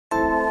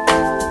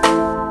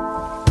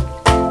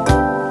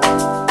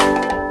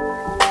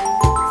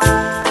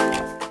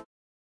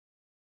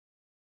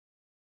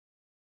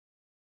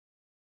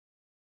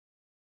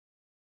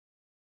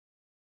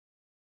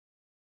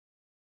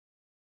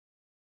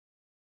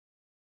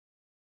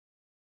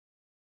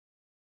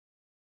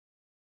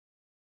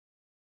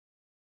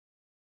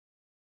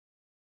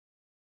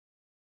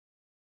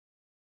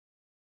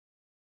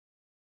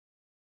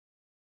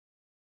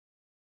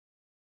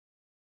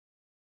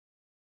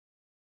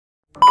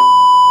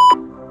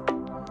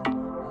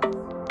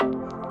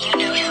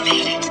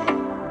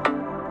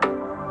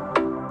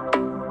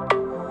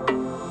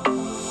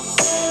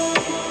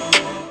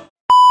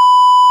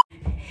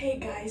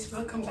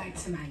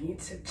back to my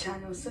YouTube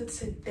channel. So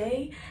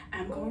today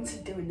I'm going to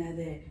do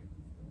another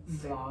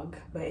vlog,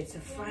 but it's a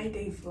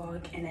Friday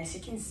vlog, and as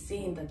you can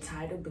see in the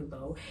title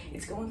below,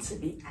 it's going to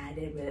be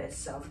added with a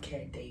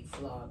self-care day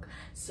vlog.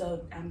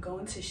 So I'm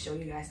going to show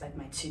you guys like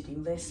my to-do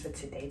list for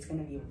today. It's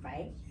going to be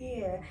right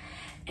here,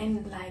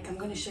 and like I'm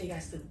going to show you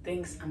guys the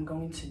things I'm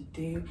going to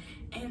do,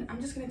 and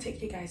I'm just going to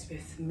take you guys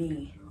with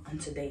me on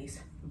today's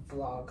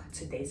vlog,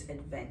 today's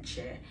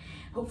adventure.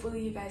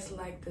 Hopefully you guys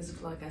like this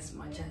vlog as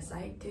much as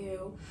I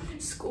do.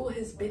 School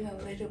has been a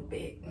little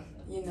bit,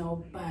 you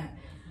know, but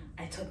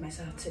I told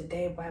myself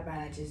today, why about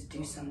I just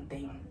do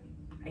something,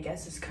 I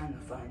guess it's kind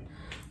of fun,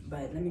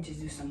 but let me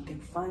just do something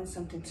fun,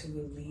 something to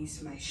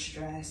release my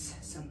stress,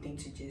 something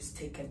to just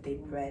take a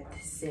deep breath,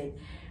 sit,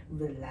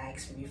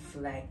 relax,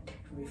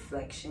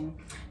 reflection.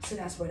 So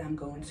that's what I'm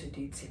going to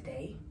do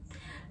today.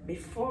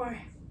 Before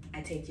I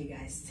take you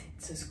guys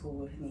to school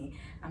with me,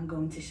 I'm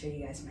going to show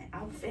you guys my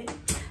outfit.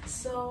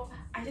 So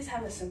I just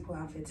have a simple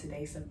outfit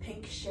today. It's a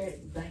pink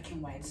shirt, black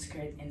and white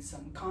skirt, and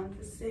some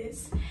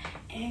Converses,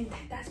 and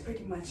that's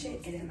pretty much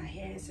it. And then my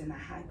hair is in a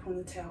high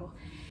ponytail.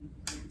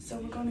 So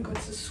we're going to go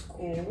to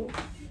school.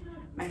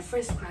 My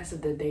first class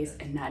of the day is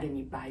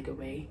anatomy, by the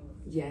way.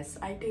 Yes,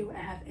 I do. I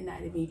have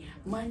anatomy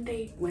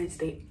Monday,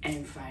 Wednesday,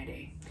 and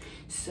Friday.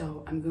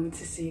 So I'm going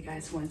to see you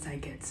guys once I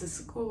get to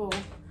school.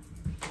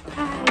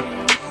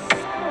 Bye.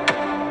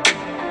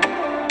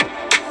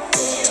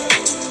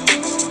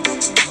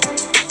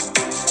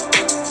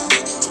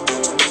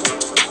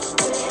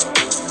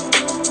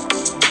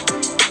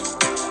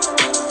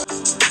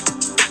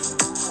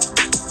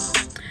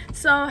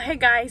 So hey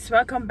guys,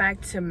 welcome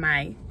back to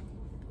my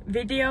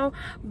video.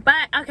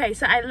 But okay,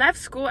 so I left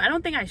school. I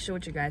don't think I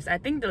showed you guys. I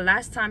think the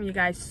last time you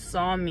guys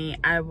saw me,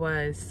 I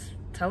was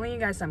telling you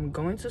guys I'm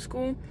going to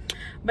school.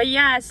 But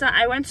yeah, so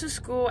I went to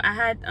school. I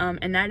had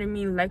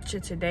anatomy lecture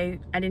today.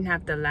 I didn't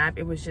have the lab,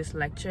 it was just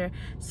lecture.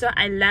 So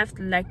I left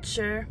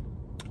lecture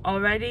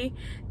already.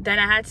 Then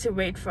I had to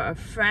wait for a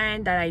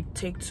friend that I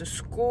take to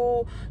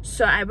school.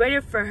 So I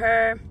waited for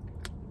her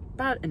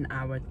about an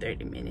hour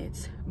 30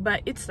 minutes,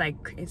 but it's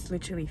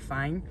literally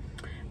fine.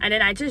 And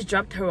then I just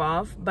dropped her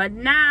off. But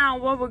now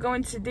what we're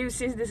going to do,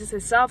 since this is a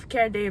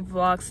self-care day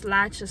vlog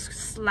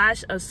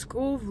slash a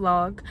school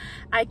vlog,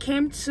 I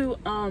came to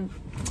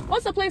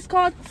what's the place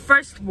called?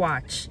 First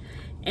Watch.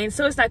 And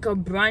so it's like a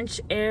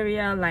brunch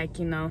area, like,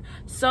 you know.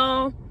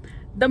 So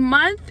the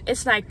month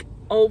is like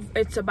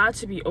it's about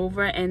to be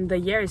over, and the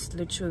year is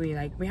literally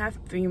like we have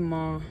 3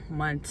 more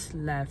months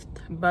left.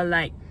 But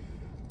like,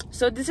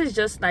 so this is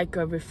just like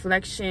a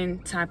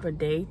reflection type of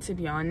day, to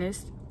be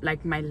honest.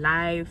 Like my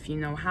life, you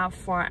know, how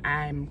far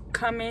I'm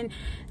coming.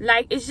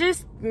 Like, it's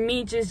just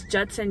me just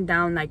jotting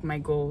down like my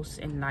goals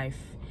in life.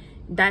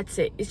 That's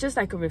it. It's just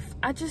like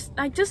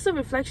just a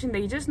reflection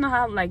that you just know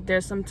how like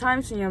there's some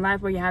times in your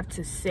life where you have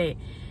to sit,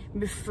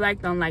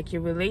 reflect on like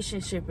your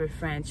relationship with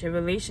friends, your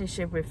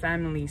relationship with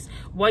families,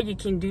 what you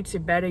can do to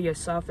better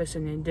yourself as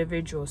an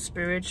individual,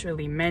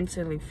 spiritually,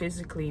 mentally,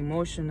 physically,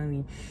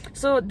 emotionally.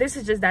 So this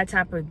is just that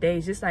type of day.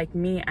 It's just like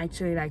me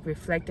actually like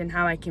reflecting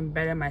how I can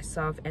better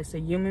myself as a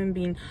human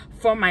being,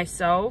 for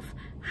myself,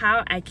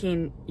 how I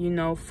can, you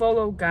know,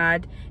 follow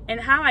God, and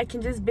how I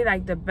can just be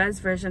like the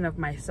best version of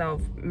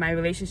myself. My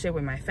relationship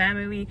with my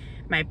family,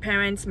 my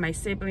parents, my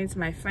siblings,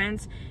 my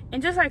friends,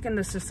 and just like in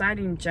the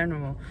society in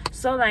general.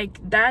 So like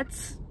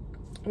that's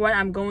what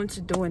I'm going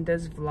to do in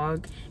this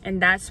vlog, and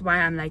that's why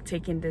I'm like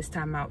taking this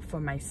time out for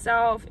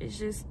myself. It's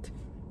just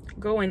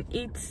go and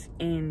eat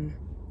and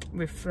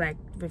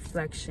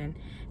reflection,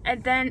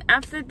 and then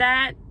after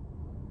that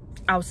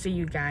I'll see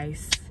you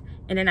guys.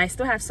 And then I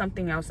still have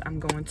something else I'm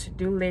going to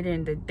do later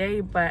in the day,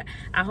 but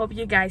I hope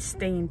you guys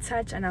stay in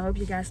touch, and I hope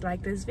you guys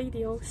like this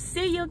video.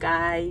 See you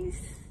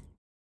guys.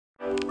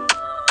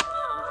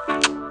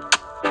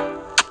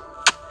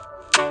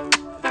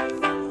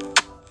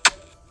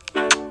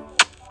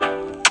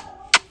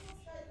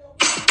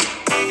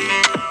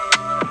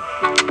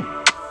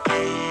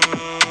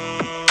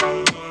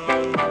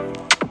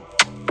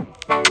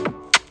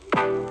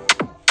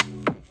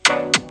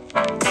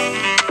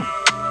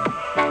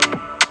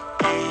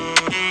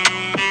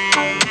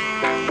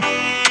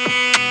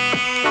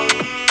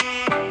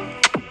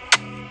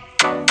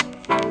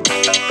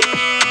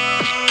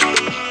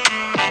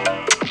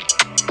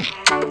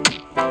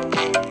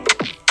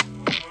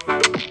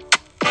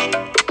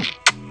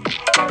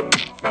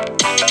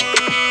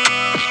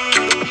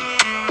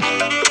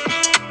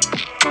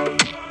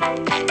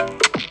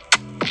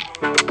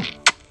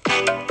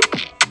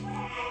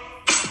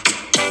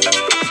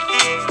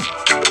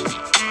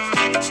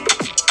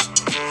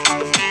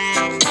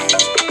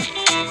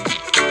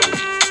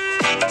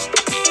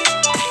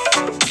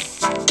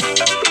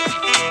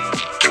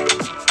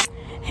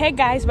 Hey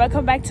guys,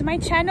 welcome back to my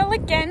channel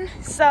again.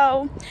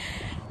 So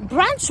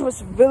brunch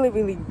was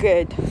really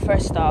good.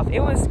 First off, it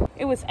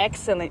was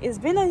excellent. It's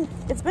been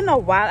a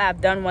while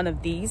I've done one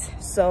of these,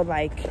 so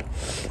like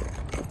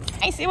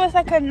it was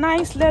like a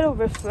nice little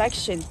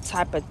reflection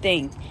type of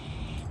thing.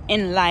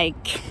 And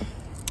like,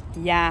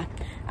 yeah,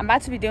 I'm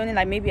about to be doing it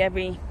like maybe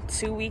every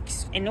 2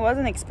 weeks, and it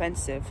wasn't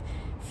expensive.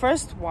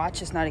 First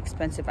watch is not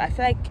expensive. I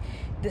feel like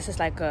this is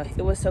like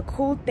it was a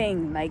cool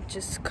thing, like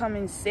just come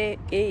and sit,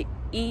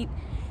 eat,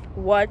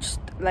 watch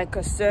like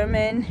a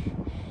sermon.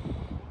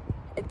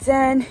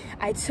 Then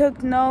I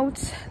took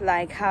notes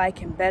like how I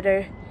can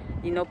better,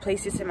 you know,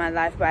 places in my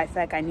life where I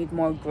feel like I need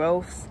more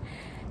growth.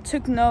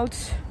 Took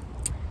notes.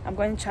 I'm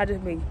going to try to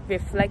be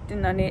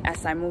reflecting on it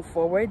as I move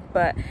forward.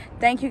 But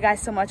thank you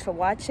guys so much for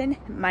watching.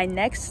 My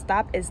next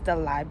stop is the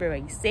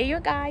library. See you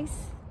guys.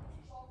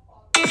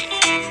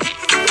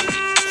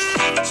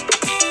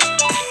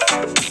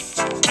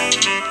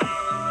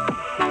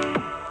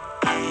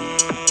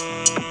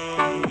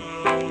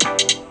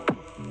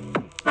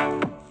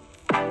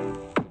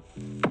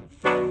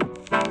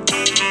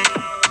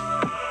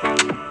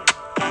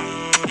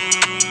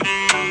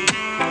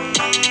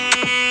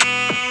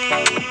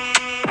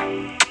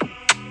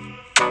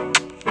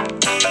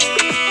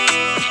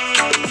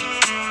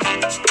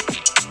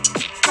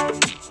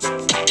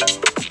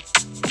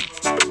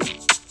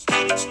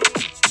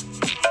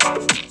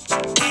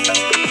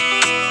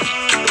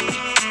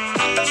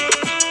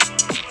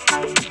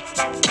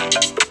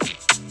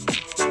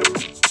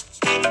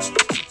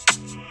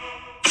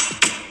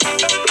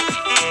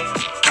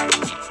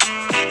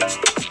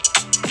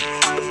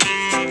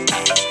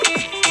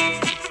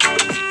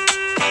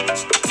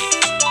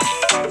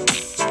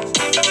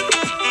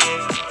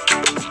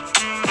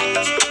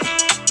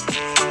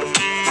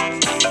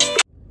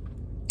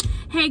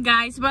 Hey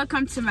guys,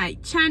 welcome to my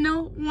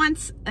channel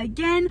once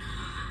again.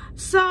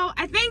 So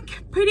I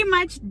think pretty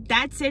much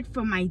that's it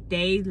for my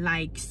day.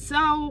 Like,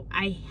 so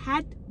I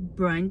had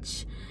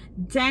brunch,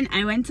 then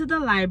I went to the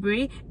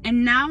library,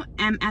 and now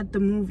I'm at the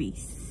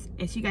movies.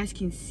 As you guys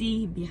can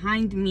see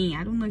behind me,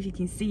 I don't know if you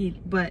can see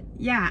it, but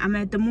yeah, I'm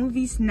at the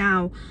movies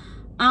now.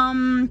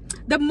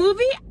 The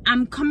movie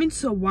I'm coming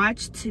to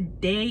watch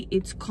today,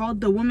 it's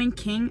called The Woman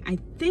King. I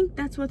think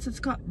that's what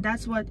it's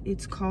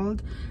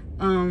called.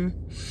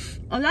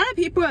 A lot of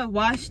people have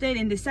watched it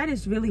and they said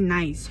it's really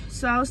nice.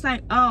 So I was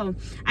like, oh,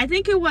 I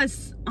think it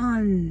was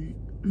on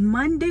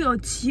Monday or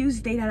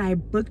Tuesday that I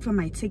booked for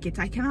my tickets.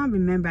 I cannot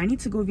remember. I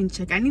need to go even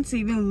check. I need to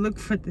even look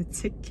for the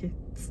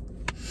tickets.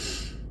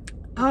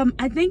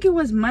 I think it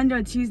was Monday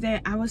or Tuesday.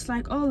 I was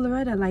like, oh,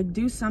 Loretta, like,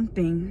 do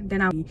something.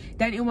 Then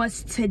it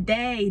was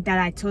today that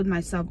I told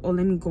myself, oh,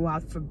 let me go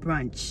out for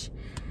brunch.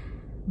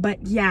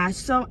 But yeah,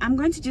 so I'm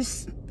going to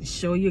just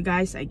show you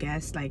guys, I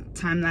guess, like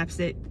time-lapse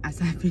it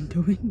as I've been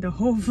doing the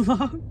whole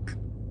vlog.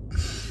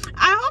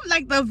 I hope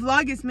like the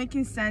vlog is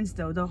making sense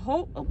though. The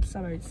whole, oh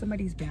sorry,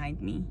 somebody's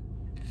behind me.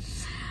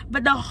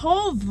 But the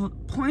whole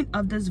point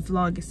of this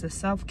vlog is a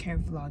self-care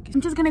vlog.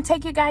 I'm just gonna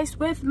take you guys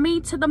with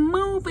me to the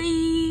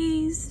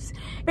movies.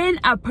 Been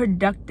a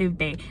productive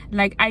day.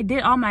 Like, I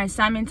did all my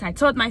assignments I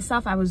told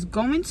myself I was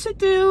going to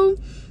do.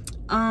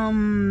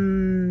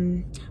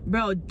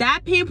 Bro,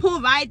 that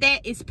pimple right there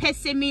is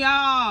pissing me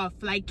off.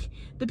 Like,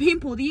 the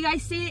pimple, do you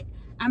guys see it?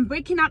 I'm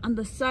breaking out on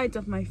the sides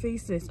of my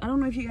faces. I don't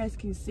know if you guys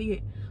can see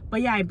it,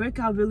 but yeah, I break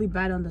out really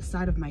bad on the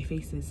side of my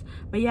faces.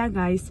 But yeah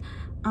guys,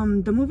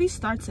 the movie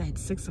starts at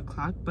 6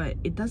 o'clock, but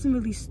it doesn't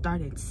really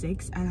start at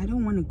 6, and I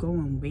don't want to go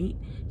and wait,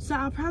 so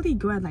I'll probably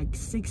go at like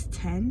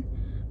 6:10.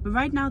 But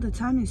right now the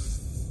time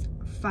is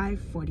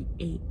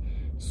 5:48.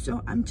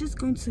 So I'm just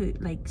going to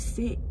like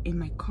sit in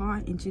my car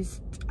and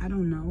just, I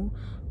don't know.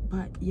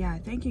 But yeah,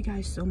 thank you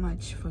guys so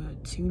much for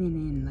tuning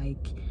in.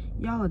 Like,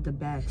 y'all are the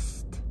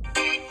best.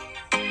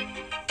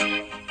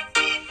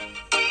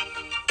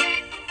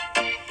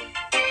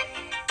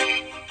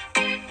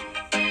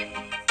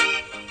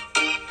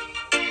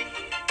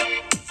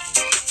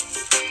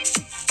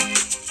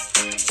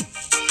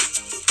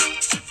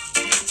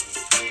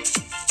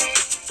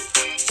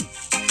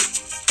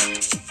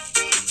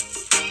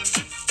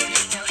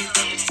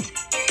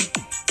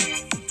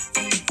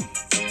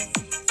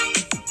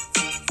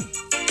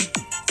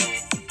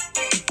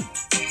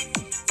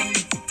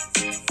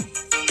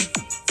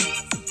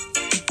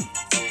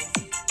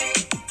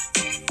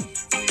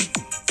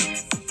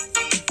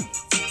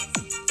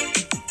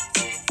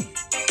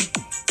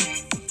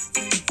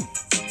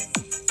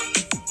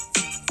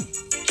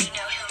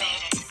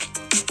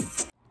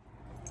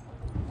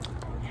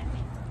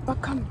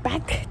 Welcome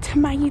back to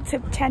my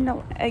YouTube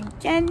channel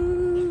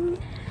again.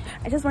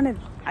 I just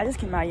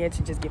came out here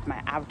to just give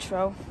my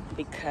outro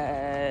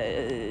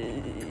because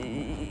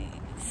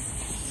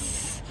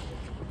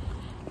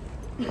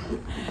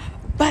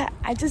but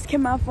I just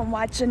came out from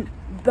watching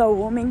The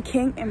Woman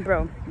King, and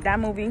bro, that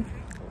movie,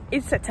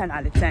 it's a 10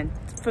 out of 10.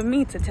 For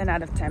me, it's a 10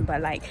 out of 10,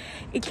 but like,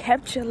 it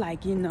kept you,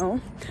 like, you know,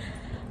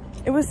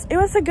 it was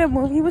a good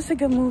movie. It was a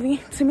good movie.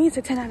 To me, it's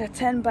a 10 out of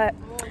 10, but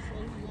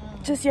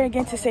just here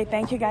again to say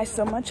thank you guys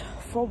so much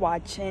for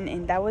watching,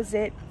 and that was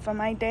it for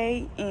my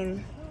day.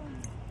 And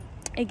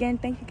again,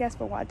 thank you guys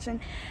for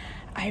watching.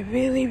 I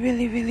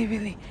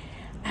really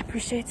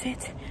appreciate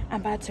it.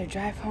 I'm about to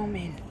drive home,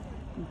 and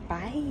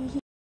bye.